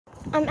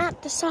I'm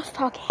at the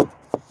softball game.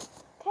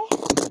 Okay?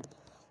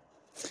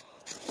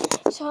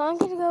 So I'm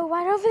gonna go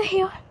right over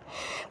here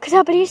because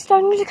everybody's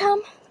starting to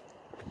come.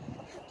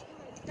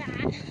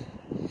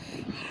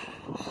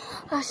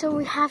 So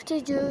we have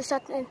to do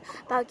something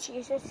about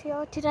Jesus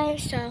here today,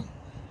 so.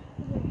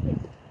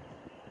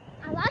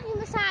 I love you,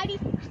 Miss Heidi.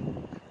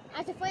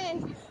 As a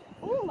friend.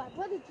 Oh, my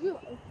brother Drew.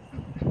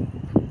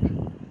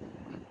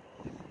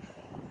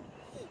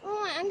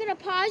 Oh, I'm gonna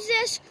pause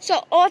this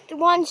so it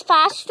runs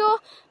faster,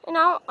 and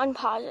I'll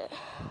unpause it.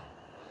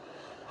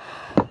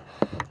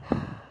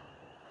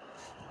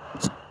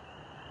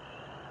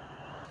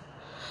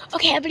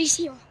 Okay, everybody's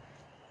here.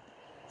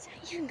 So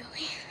you can go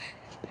in.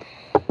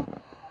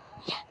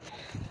 Yeah.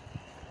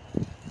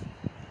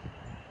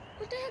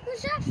 What the heck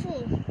was that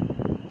for?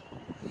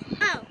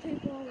 Oh,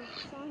 people on the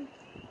phone.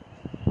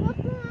 Look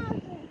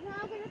around, it's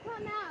not gonna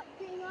come out,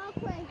 being all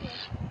crazy.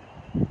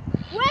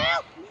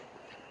 Well!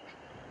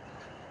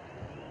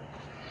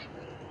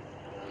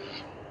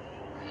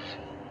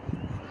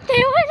 There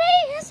it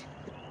is!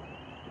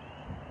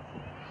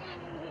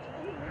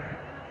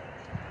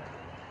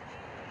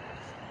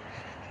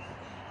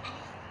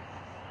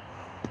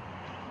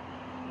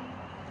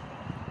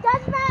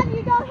 Doesn't matter if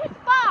you don't hit the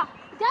ball.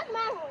 It doesn't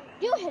matter when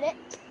you hit it.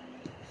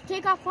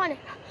 Take off on it.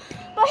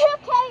 But who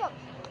cares?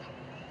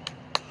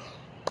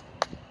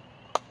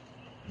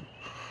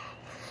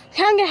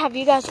 So I'm gonna have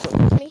you guys go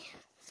with me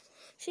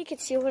so you can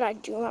see what I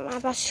do at my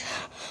best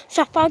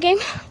softball game.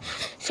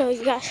 So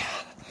you guys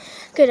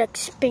get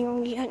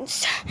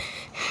experience.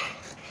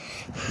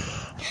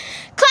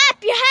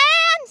 Clap your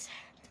hands!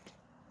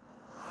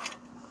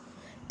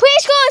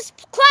 Please go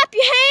clap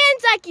your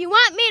hands like you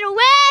want me to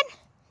win.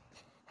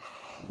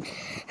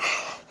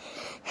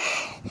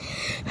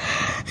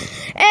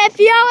 If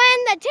you're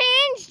in the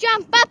teens,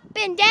 jump up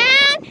and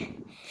down.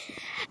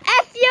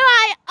 If you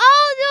are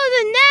older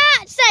than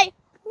that, say,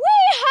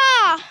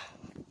 wee-haw.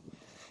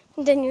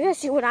 And then you're going to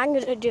see what I'm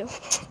going to do.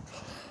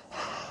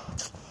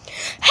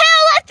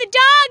 Hell, let the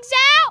dogs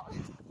out.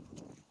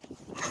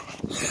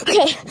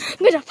 Okay, I'm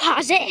going to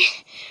pause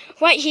it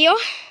right here.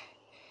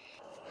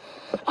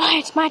 All right,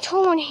 it's my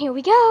turn. Here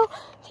we go.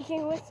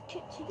 Taking a risk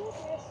to do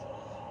this.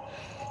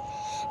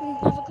 I'm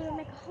never going to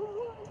make a home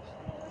run.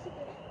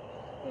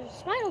 There's a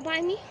spider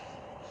by me.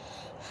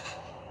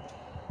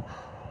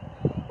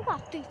 We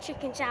got 3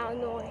 chickens out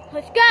annoying.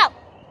 Let's go!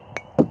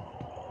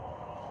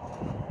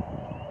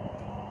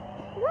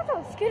 I'm not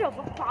so scared of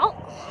a ball.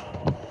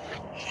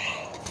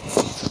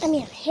 I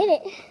mean, I hit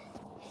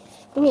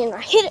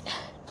it.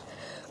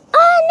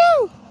 Oh no!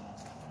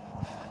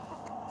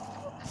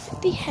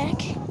 What the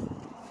heck?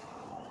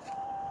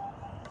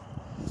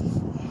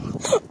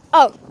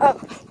 Oh.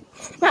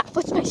 Not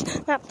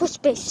foot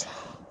space.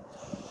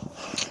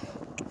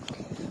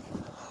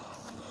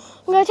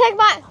 I'm gonna take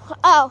mine.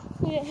 Oh,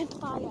 you didn't hit the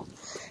ball yet.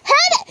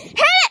 Hit it!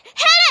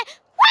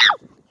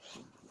 Woo!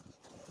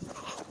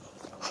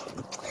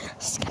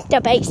 Skip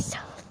the base.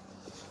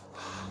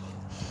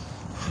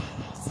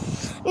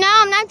 No,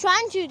 I'm not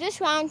trying to this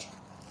round.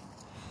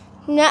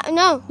 No,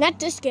 not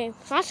this game.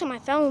 Last time I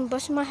fell and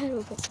busted my head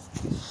open.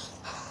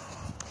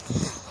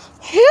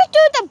 You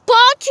threw the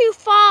ball too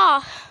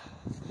far.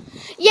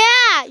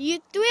 Yeah, you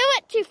threw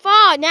it too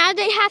far. Now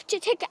they have to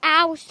take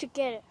hours to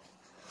get it.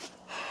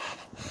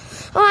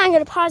 Oh, I'm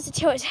going to pause it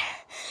till it's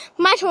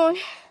my turn.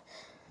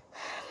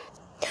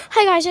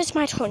 Hi guys, it's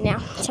my turn now.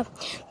 So,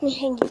 let me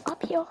hang you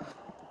up here.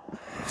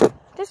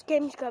 This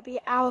game's going to be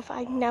out if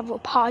I never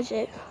pause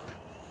it.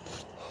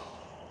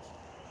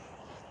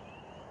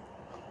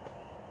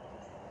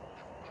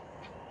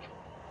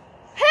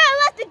 Hey,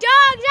 let the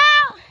dogs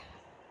out!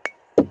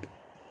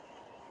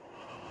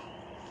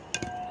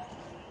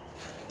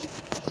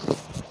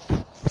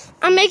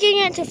 I'm making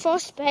it to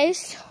first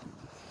base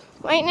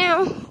right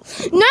now.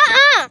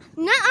 Nuh-uh!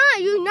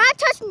 You not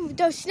touch me with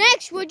those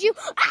snakes, would you?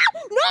 Ah!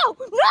 No!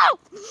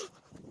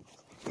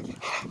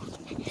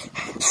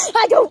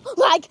 I don't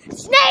like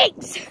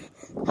snakes!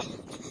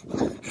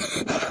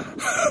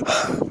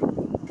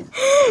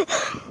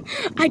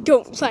 I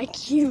don't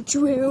like you,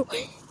 Drew.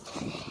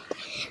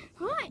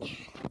 Hi.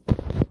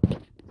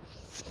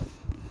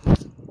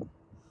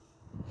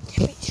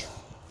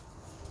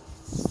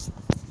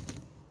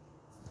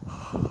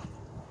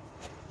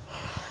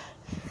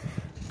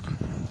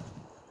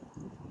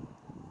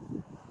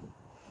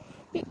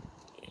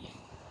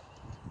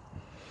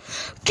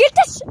 Get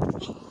this!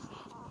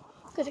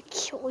 I'm gonna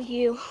kill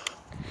you.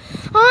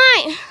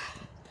 Alright.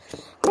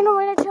 I'm gonna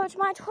wait until it's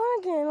my turn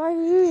again, like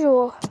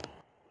usual.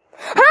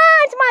 Ah,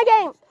 it's my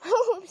game!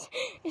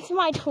 It's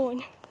my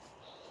turn.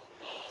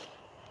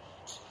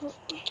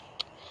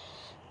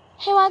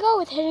 Here I go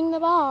with hitting the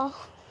ball.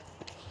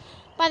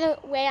 By the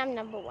way, I'm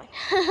number 1.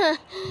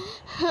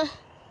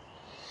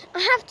 I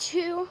have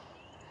 2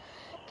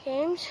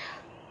 games.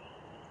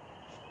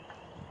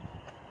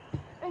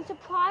 And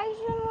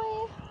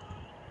surprisingly,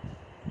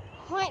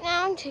 right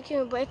now I'm taking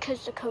a break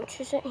because the coach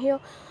isn't here.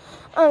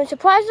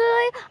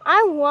 Surprisingly,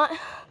 I won.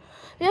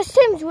 This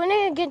team's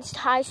winning against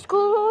high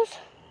schoolers.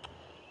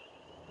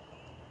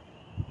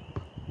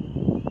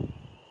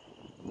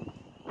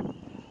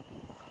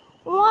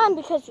 One,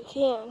 because you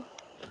can.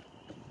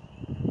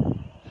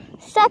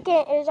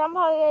 Second is I'm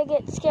probably going to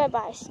get scared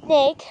by a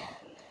snake.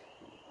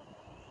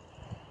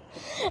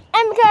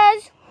 And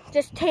because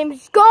this team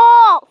is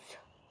goals.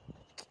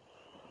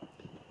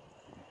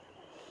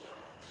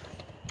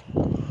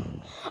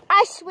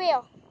 I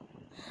swear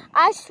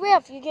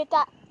if you get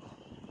that.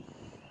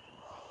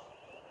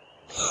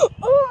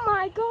 Oh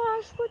my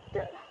gosh, what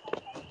the?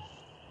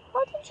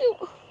 How did you?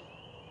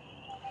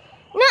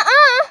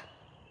 Nuh-uh.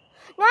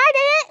 No, I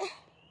didn't.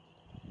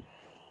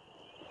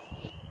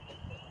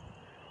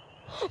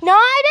 No,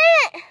 I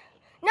didn't.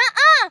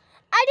 Nuh-uh.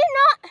 I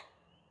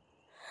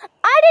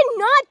did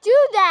not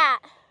do that.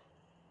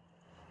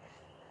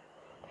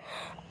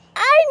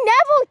 I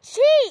never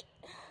cheat.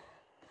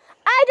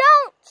 I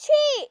don't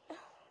cheat.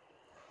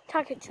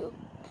 Talking to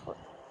a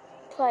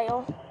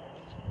player.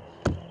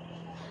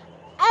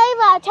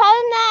 Ava, tell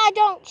him that I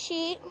don't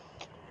cheat.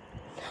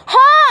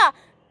 Ha!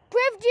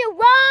 Proved you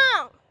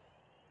wrong.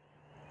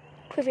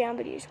 Prove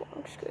everybody's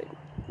wrong. It's good.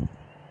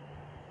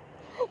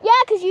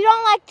 Yeah, because you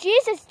don't like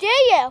Jesus, do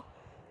you?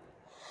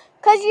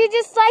 Because you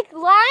just like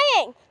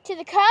lying to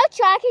the coach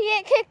so I can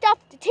get kicked off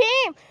the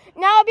team.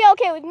 Now it'll be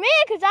okay with me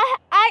because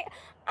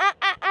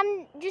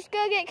I'm just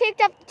going to get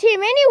kicked off the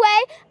team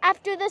anyway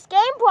after this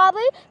game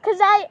probably because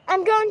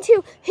I'm going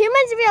to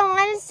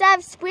Humansville instead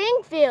of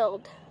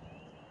Springfield.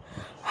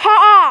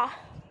 Ha!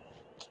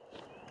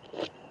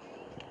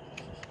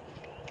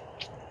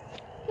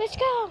 Let's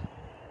go.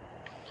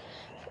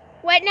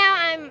 Right now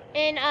I'm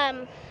in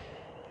at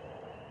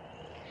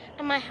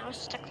my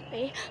house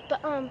technically,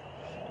 but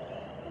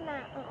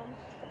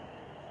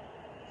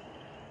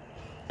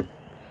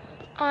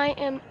I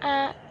am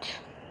at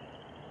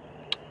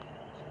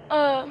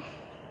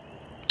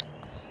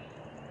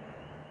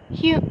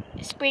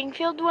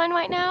Springfield one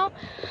right now,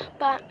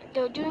 but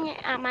they're doing it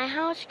at my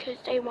house because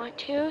they want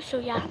to, so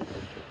yeah.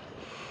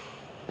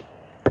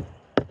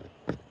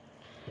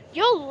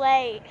 You're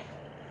late.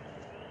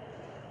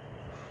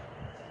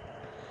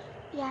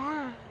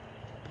 Yeah.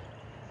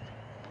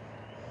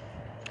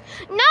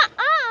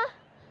 Nuh-uh.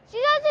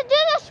 She doesn't do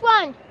this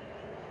one.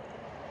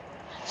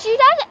 She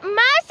doesn't.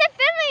 Madison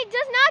Finley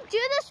does not do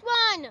this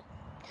one.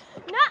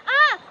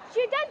 Nuh-uh.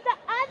 She does the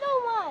other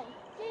one.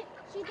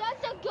 She does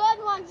the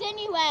good ones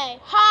anyway.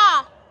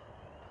 Ha.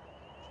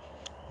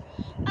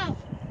 Oh.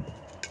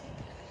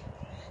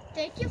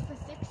 Thank you for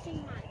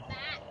fixing my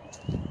bat.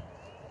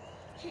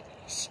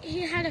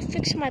 He had to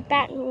fix my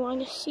bat. You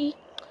want to see?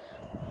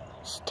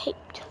 It's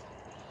taped.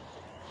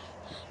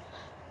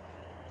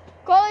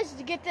 Goal is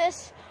to get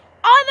this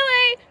all the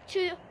way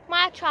to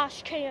my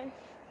trash can.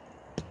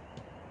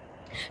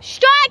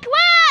 Strike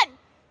one!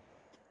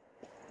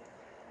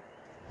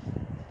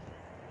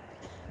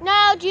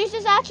 No,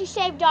 Jesus actually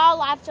saved our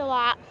lives a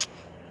lot.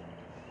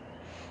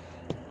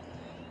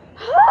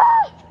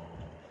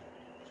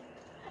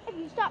 If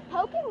you stop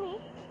poking me,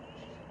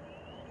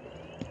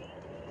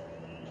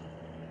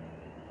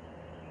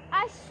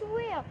 I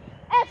swear,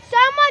 if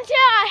someone's here,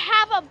 I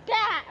have a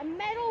bat, a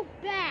metal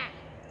bat.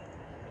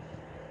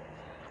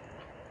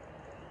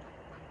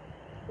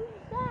 Who's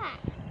that?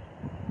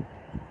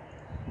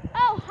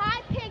 Oh,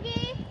 hi,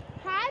 Piggy.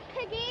 Hi,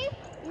 Piggy.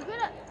 You're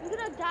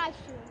gonna die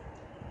soon.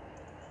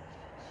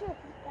 Sure.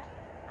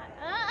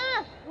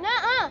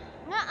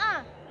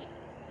 Nuh-uh.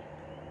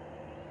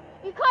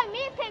 You called me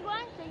a pig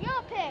once, so you're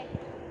a pig.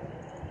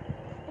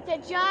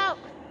 It's a joke.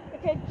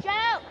 It's a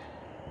joke.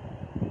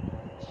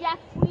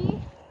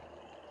 Jeffrey.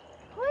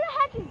 Who the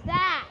heck is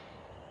that?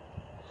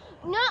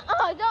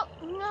 Nuh-uh,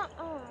 don't,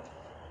 nuh-uh.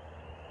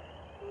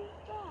 Who's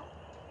that?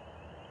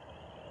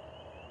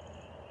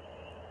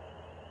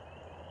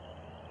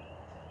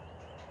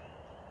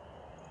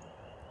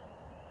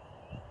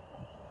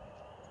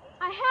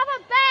 I have a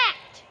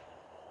bat.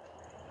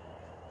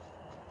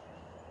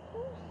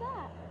 Who's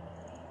that?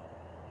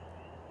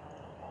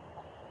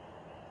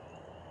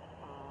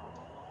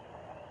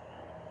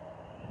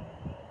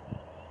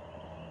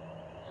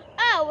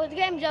 Oh, well, the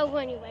game's over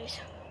anyways.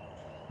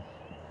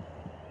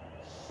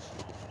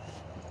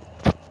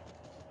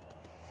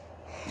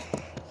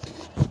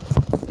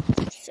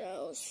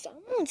 So,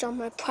 someone's on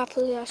my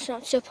property that's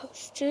not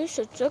supposed to,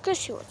 so look and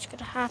see what's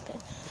gonna happen.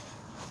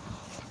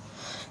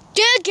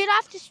 Dude, get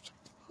off this.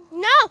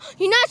 No,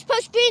 you're not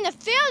supposed to be in the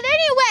field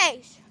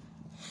anyways.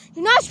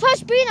 You're not supposed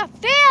to be in the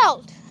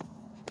field.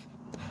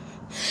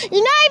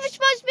 You're not even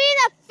supposed to be in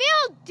the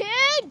field,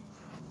 dude.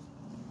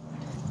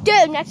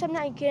 Dude, next time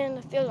you get in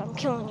the field, I'm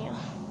killing you.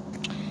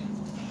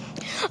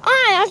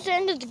 Alright, that's the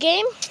end of the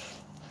game.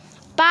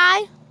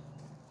 Bye.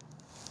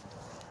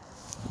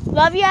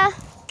 Love ya.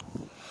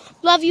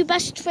 Love you,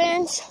 best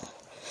friends.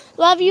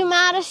 Love you,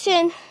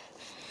 Madison.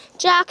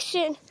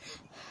 Jackson.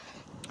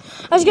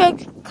 I was going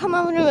to come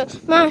over to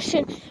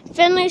Madison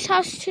Finley's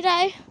house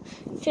today.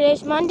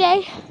 Today's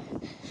Monday.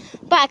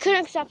 But I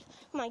couldn't accept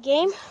my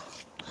game.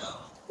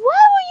 Why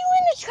were you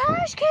in the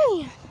trash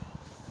can?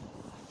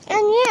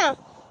 And yeah.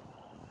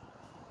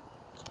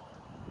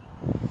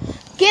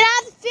 Get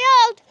out of the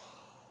field.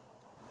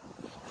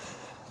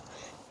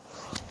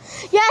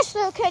 Yes,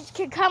 little kids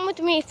can come with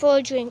me for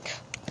a drink.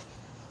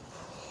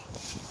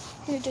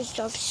 You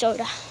deserve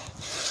soda.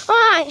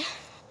 Alright.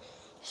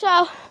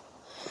 So,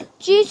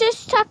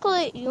 Jesus tackle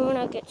it you when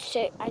I get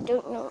sick. I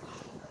don't know.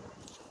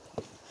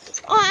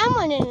 Oh, I'm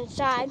running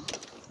inside.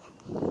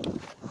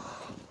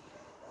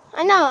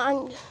 I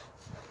know,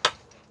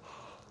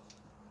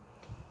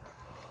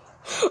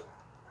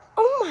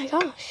 oh my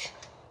gosh.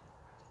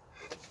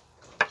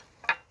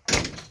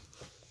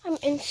 I'm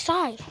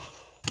inside.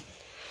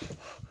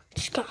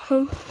 Just got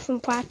home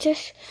from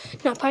practice.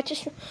 Not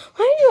practice.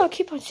 Why do I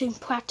keep on saying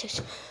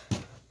practice?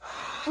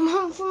 I'm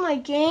home from my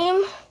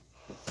game.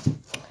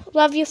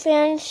 Love you,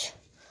 fans.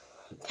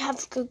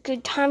 Have a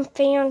good time,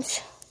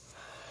 fans.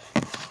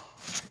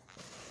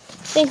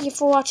 Thank you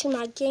for watching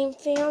my game,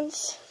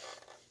 fans.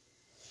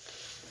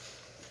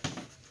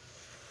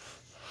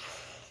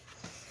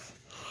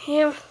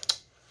 Yeah.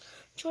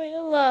 Enjoy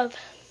the love.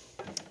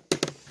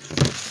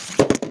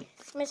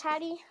 Miss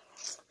Hattie,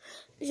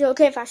 is it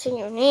okay if I say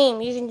your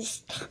name? You can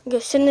just, I'm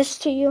going to send this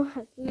to you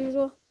as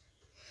usual.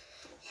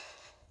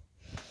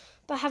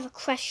 But I have a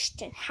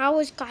question. How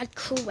was God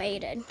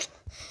created?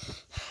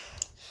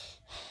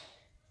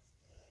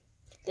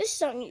 This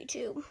is on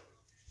YouTube.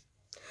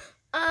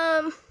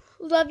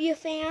 Love you,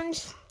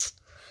 fans.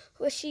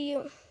 We'll see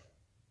you.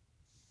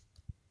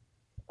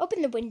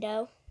 Open the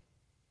window.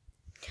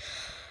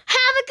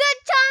 Have a good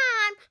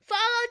time.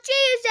 Follow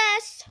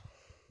Jesus.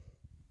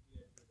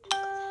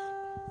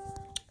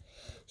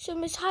 So,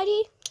 Miss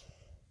Heidi,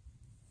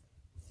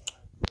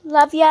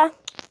 love ya.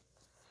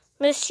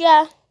 Miss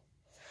ya.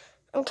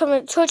 I'm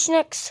coming to church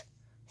next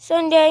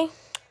Sunday.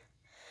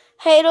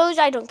 Haters,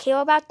 I don't care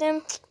about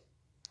them.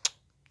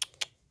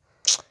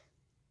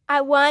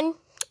 I won.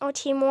 Our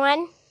team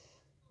won.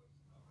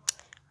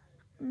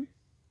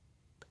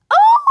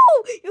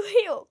 Oh, you're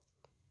here.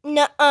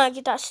 Nuh-uh,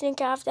 get that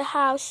snake out of the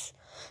house.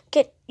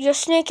 Get your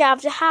snake out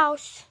of the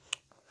house.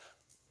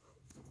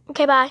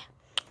 Okay, bye.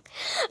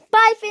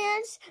 Bye,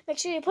 fans. Make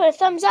sure you put a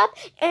thumbs up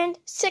and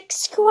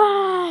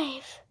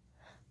subscribe.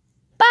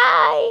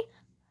 Bye.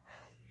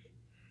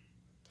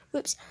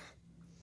 Oops.